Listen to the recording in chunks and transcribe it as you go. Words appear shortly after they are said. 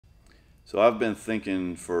So I've been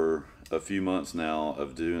thinking for a few months now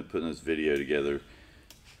of putting this video together,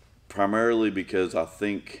 primarily because I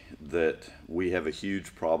think that we have a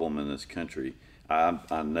huge problem in this country.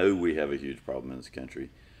 I know we have a huge problem in this country.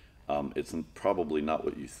 It's probably not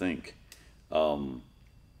what you think.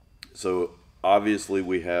 So obviously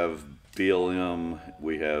we have BLM,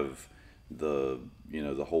 we have the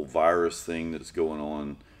whole virus thing that's going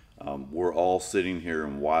on. We're all sitting here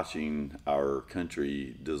and watching our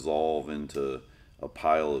country dissolve into a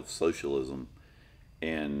pile of socialism,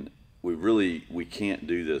 and we can't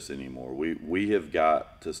do this anymore. We have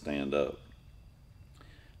got to stand up.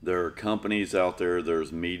 There are companies out there,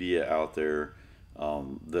 there's media out there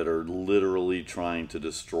that are literally trying to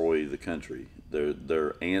destroy the country.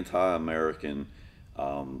 They're anti-American.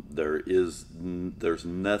 There's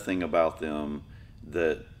nothing about them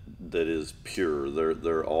that is pure.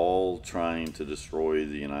 They're all trying to destroy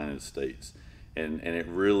the United States, and it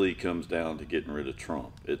really comes down to getting rid of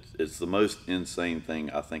Trump. It's the most insane thing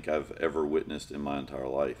I think I've ever witnessed in my entire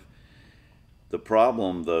life. The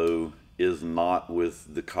problem, though, is not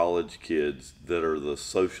with the college kids that are the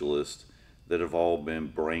socialists that have all been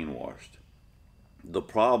brainwashed. The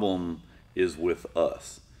problem is with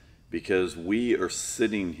us, because we are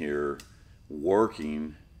sitting here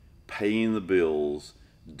working, paying the bills,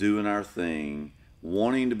 doing our thing,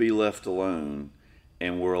 wanting to be left alone,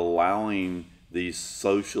 and we're allowing these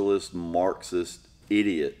socialist, Marxist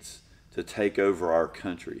idiots to take over our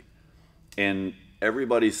country. And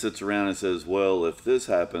everybody sits around and says, well, if this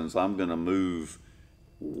happens, I'm going to move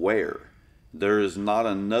where? There is not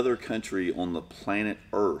another country on the planet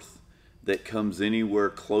Earth that comes anywhere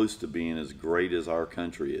close to being as great as our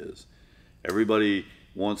country is. Everybody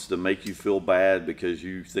wants to make you feel bad because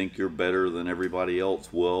you think you're better than everybody else.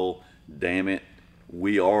 Well, damn it,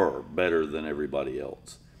 we are better than everybody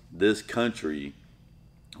else. This country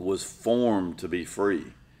was formed to be free.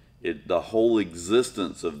 The whole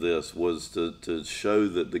existence of this was to show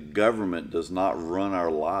that the government does not run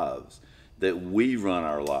our lives, that we run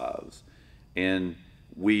our lives. And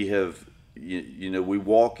we have, we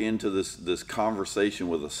walk into this conversation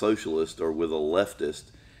with a socialist or with a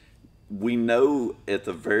leftist. We know at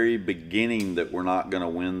the very beginning that we're not going to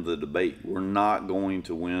win the debate. We're not going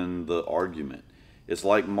to win the argument. It's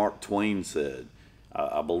like Mark Twain said.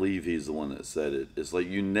 I believe he's the one that said it. It's like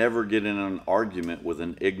you never get in an argument with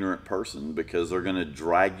an ignorant person, because they're going to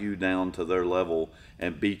drag you down to their level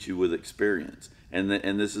and beat you with experience. And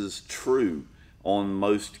this is true on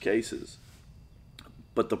most cases.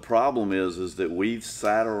 But the problem is that we've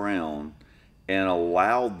sat around and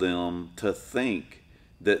allowed them to think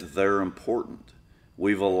that they're important.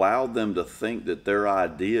 We've allowed them to think that their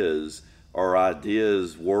ideas are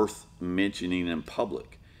ideas worth mentioning in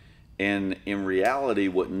public. And in reality,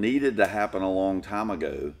 what needed to happen a long time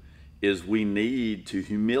ago is we need to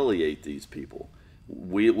humiliate these people.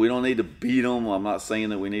 We don't need to beat them. I'm not saying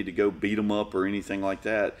that we need to go beat them up or anything like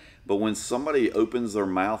that. But when somebody opens their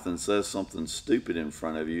mouth and says something stupid in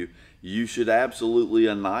front of you, you should absolutely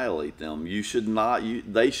annihilate them. You should not.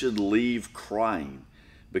 They should leave crying,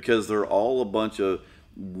 because they're all a bunch of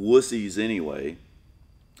wussies anyway,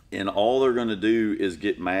 and all they're going to do is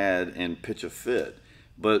get mad and pitch a fit.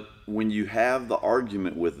 But when you have the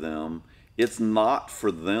argument with them, it's not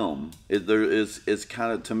for them. It's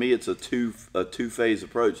kind of, to me, it's a two-phase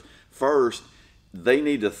approach. First, they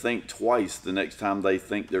need to think twice the next time they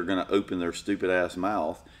think they're going to open their stupid ass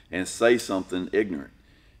mouth and say something ignorant.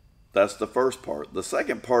 That's the first part. The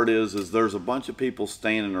second part is there's a bunch of people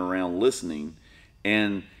standing around listening,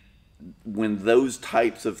 and when those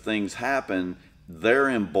types of things happen, they're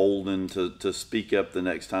emboldened to speak up the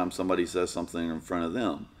next time somebody says something in front of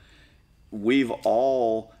them. We've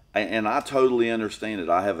all, and I totally understand it.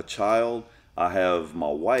 I have a child, I have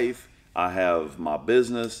my wife, I have my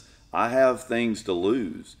business, I have things to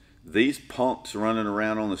lose. These punks running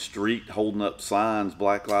around on the street holding up signs,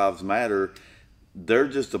 Black Lives Matter, they're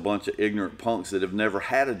just a bunch of ignorant punks that have never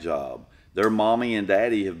had a job. Their mommy and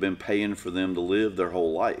daddy have been paying for them to live their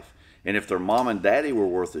whole life. And if their mom and daddy were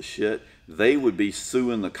worth a shit, they would be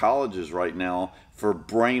suing the colleges right now for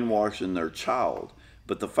brainwashing their child.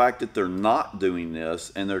 But the fact that they're not doing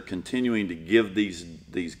this and they're continuing to give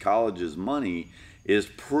these colleges money is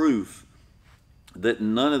proof that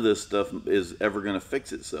none of this stuff is ever going to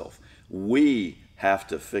fix itself. We have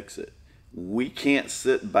to fix it. We can't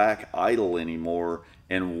sit back idle anymore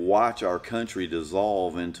and watch our country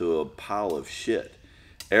dissolve into a pile of shit.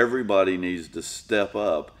 Everybody needs to step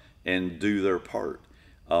up and do their part.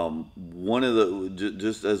 One of the,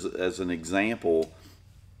 just as an example,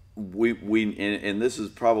 and this is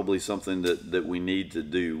probably something that we need to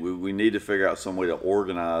do. We need to figure out some way to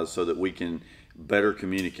organize so that we can better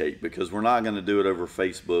communicate, because we're not going to do it over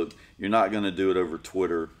Facebook. You're not going to do it over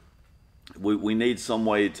Twitter. We need some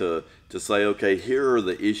way to say, okay, here are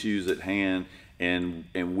the issues at hand, and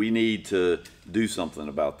we need to do something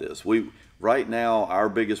about this. Right now, our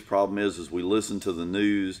biggest problem is we listen to the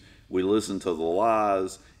news, we listen to the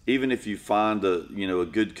lies. Even if you find a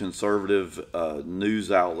good conservative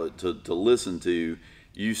news outlet to listen to,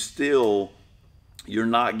 you're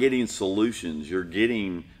not getting solutions. You're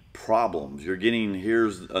getting problems. You're getting,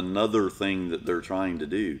 here's another thing that they're trying to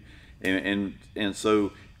do, and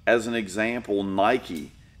so as an example,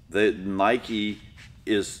 Nike they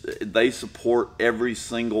support every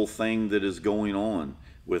single thing that is going on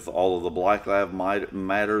with all of the Black Lives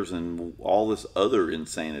Matters and all this other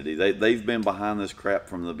insanity. They've been behind this crap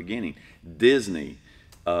from the beginning. Disney,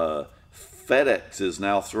 FedEx is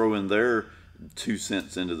now throwing their 2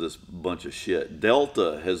 cents into this bunch of shit.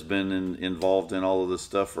 Delta has been involved in all of this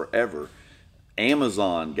stuff forever.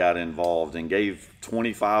 Amazon got involved and gave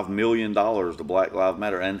 $25 million to Black Lives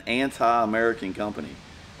Matter, an anti-American company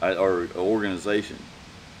or organization.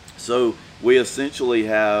 So we essentially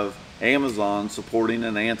have Amazon supporting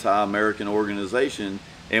an anti-American organization,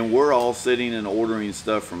 and we're all sitting and ordering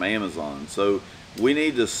stuff from Amazon. So we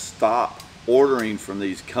need to stop ordering from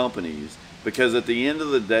these companies, because at the end of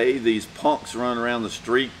the day, these punks run around the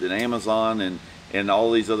street that Amazon and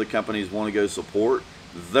all these other companies want to go support,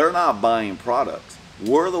 they're not buying products.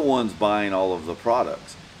 We're the ones buying all of the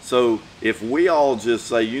products. So if we all just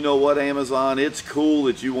say, you know what, Amazon, it's cool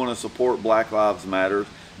that you want to support Black Lives Matter,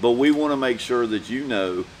 but we want to make sure that you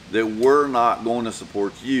know that we're not going to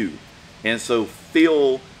support you. And so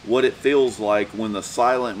feel what it feels like when the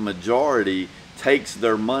silent majority takes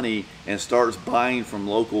their money and starts buying from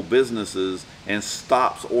local businesses and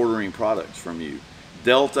stops ordering products from you.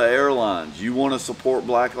 Delta Airlines, you want to support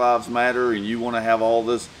Black Lives Matter and you want to have all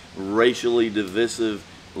this racially divisive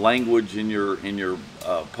language in your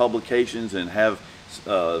publications and have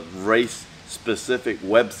race specific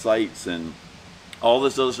websites and all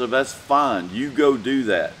this other stuff, that's fine. You go do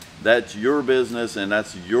that. That's your business and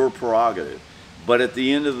that's your prerogative. But at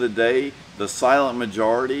the end of the day, the silent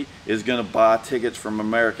majority is going to buy tickets from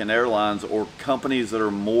American Airlines or companies that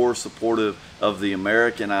are more supportive of the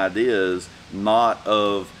American ideas, not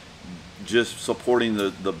of just supporting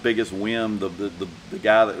the biggest whim, the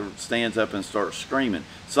guy that stands up and starts screaming.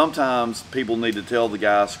 Sometimes people need to tell the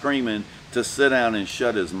guy screaming to sit down and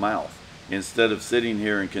shut his mouth instead of sitting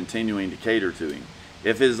here and continuing to cater to him.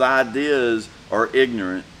 If his ideas are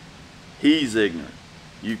ignorant, he's ignorant.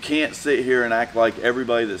 You can't sit here and act like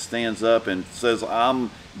everybody that stands up and says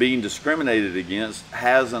I'm being discriminated against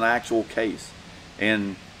has an actual case.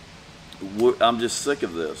 And I'm just sick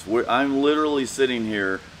of this. I'm literally sitting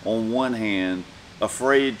here on one hand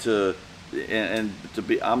afraid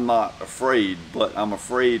I'm not afraid, but I'm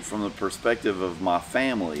afraid from the perspective of my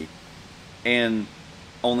family. And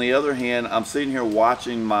on the other hand, I'm sitting here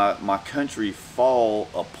watching my country fall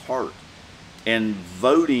apart, and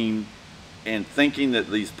voting and thinking that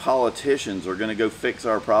these politicians are going to go fix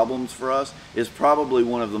our problems for us is probably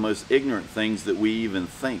one of the most ignorant things that we even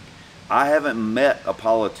think. I haven't met a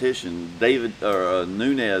politician, David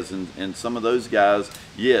Nunes and some of those guys,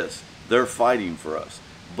 yes, they're fighting for us,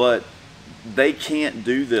 but they can't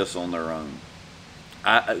do this on their own.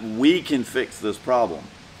 We can fix this problem.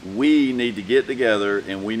 We need to get together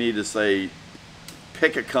and we need to say,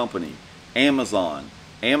 pick a company. Amazon,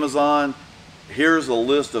 here's a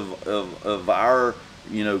list of our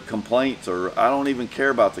complaints, or I don't even care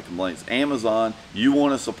about the complaints. Amazon, you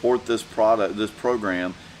want to support this product, this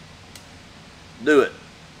program, do it,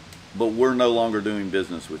 but we're no longer doing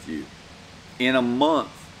business with you. In a month,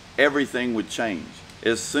 everything would change.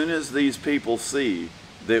 As soon as these people see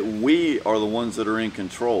that we are the ones that are in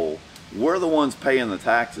control, we're the ones paying the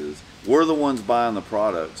taxes, we're the ones buying the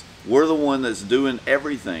products, we're the one that's doing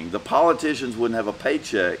everything. The politicians wouldn't have a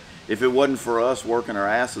paycheck if it wasn't for us working our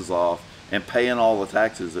asses off and paying all the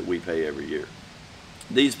taxes that we pay every year.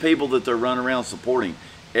 These people that they're running around supporting,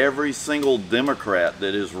 every single Democrat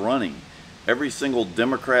that is running, every single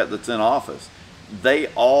Democrat that's in office, they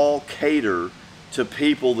all cater to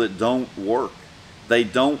people that don't work. They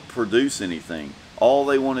don't produce anything. All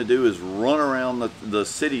they want to do is run around the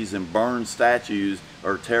cities and burn statues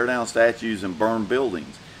or tear down statues and burn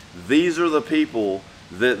buildings. These are the people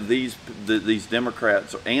that these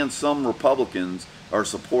Democrats and some Republicans are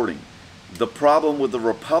supporting. The problem with the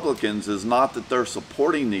Republicans is not that they're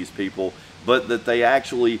supporting these people, but that they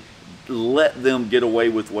actually let them get away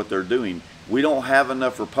with what they're doing. We don't have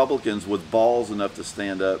enough Republicans with balls enough to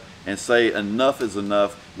stand up and say enough is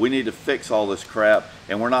enough. We need to fix all this crap,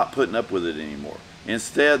 and we're not putting up with it anymore.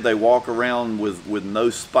 Instead, they walk around with no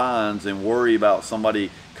spines and worry about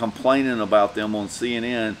somebody complaining about them on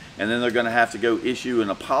CNN, and then they're going to have to go issue an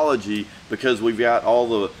apology because we've got all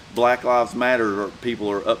the Black Lives Matter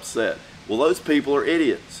people are upset. Well, those people are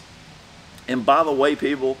idiots. And by the way,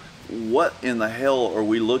 people, what in the hell are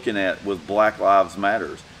we looking at with Black Lives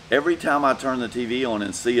Matters? Every time I turn the TV on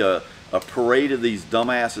and see a parade of these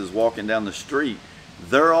dumbasses walking down the street,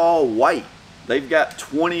 they're all white. They've got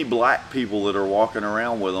 20 black people that are walking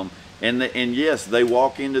around with them. And yes, they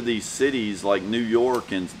walk into these cities like New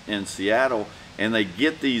York and Seattle, and they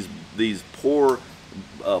get these poor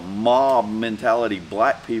mob mentality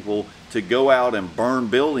black people to go out and burn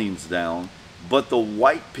buildings down. But the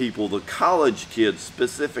white people, the college kids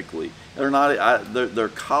specifically, they're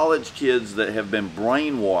college kids that have been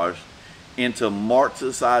brainwashed into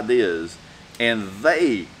Marxist ideas, and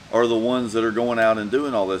they are the ones that are going out and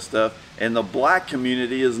doing all this stuff, and the black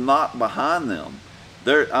community is not behind them.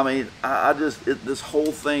 This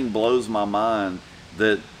whole thing blows my mind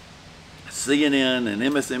that CNN and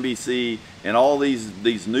MSNBC and all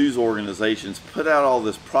these news organizations put out all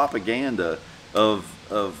this propaganda of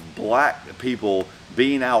black people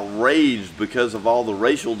being outraged because of all the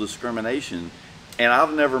racial discrimination. And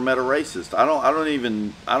I've never met a racist. I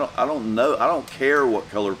don't know. I don't care what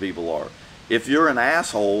color people are. If you're an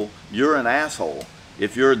asshole, you're an asshole.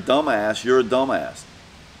 If you're a dumbass, you're a dumbass.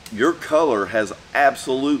 Your color has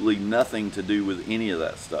absolutely nothing to do with any of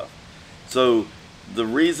that stuff. So the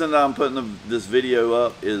reason I'm putting this video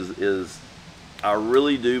up is I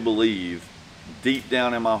really do believe deep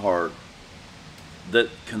down in my heart that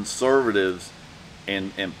conservatives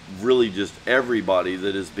and really just everybody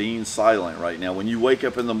that is being silent right now, when you wake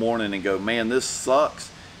up in the morning and go, man, this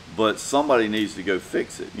sucks, but somebody needs to go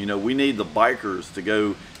fix it. You know, we need the bikers to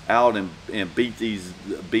go out and beat these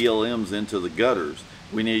BLMs into the gutters.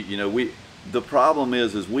 We need, the problem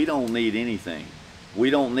is we don't need anything.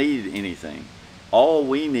 We don't need anything. All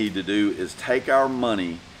we need to do is take our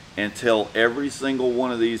money and tell every single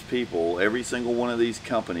one of these people, every single one of these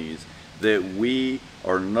companies that we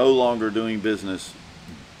are no longer doing business.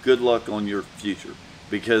 Good luck on your future,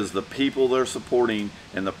 because the people they're supporting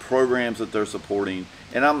and the programs that they're supporting,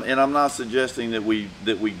 and I'm not suggesting that we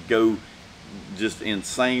go just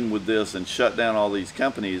insane with this and shut down all these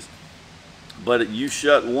companies, but you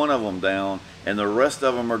shut one of them down and the rest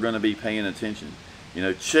of them are going to be paying attention. You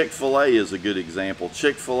know, Chick-fil-A is a good example.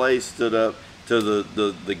 Chick-fil-A stood up to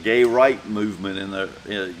the gay right movement in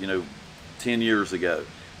the 10 years ago.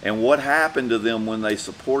 And what happened to them when they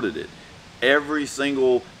supported it? Every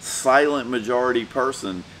single silent majority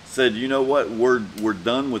person said, you know what, we're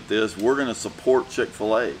done with this. We're going to support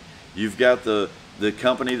Chick-fil-A. You've got the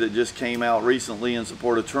company that just came out recently in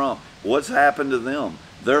support of Trump. What's happened to them?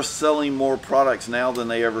 They're selling more products now than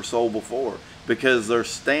they ever sold before because they're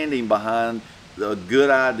standing behind a good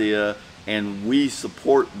idea, and we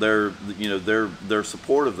support their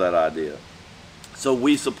support of that idea. So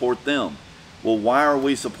we support them. Well, why are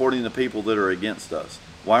we supporting the people that are against us?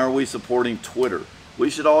 Why are we supporting Twitter?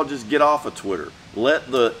 We should all just get off of Twitter.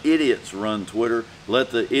 Let the idiots run Twitter.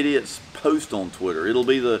 Let the idiots post on Twitter. It'll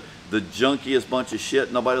be the junkiest bunch of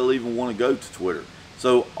shit. Nobody will even want to go to Twitter.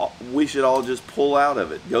 So we should all just pull out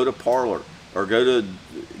of it. Go to Parler or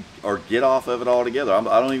get off of it altogether.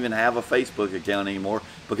 I don't even have a Facebook account anymore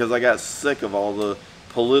because I got sick of all the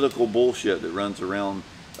political bullshit that runs around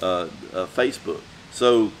Facebook.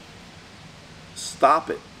 So stop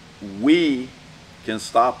it. We can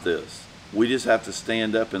stop this. We just have to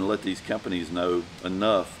stand up and let these companies know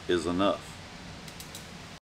enough is enough.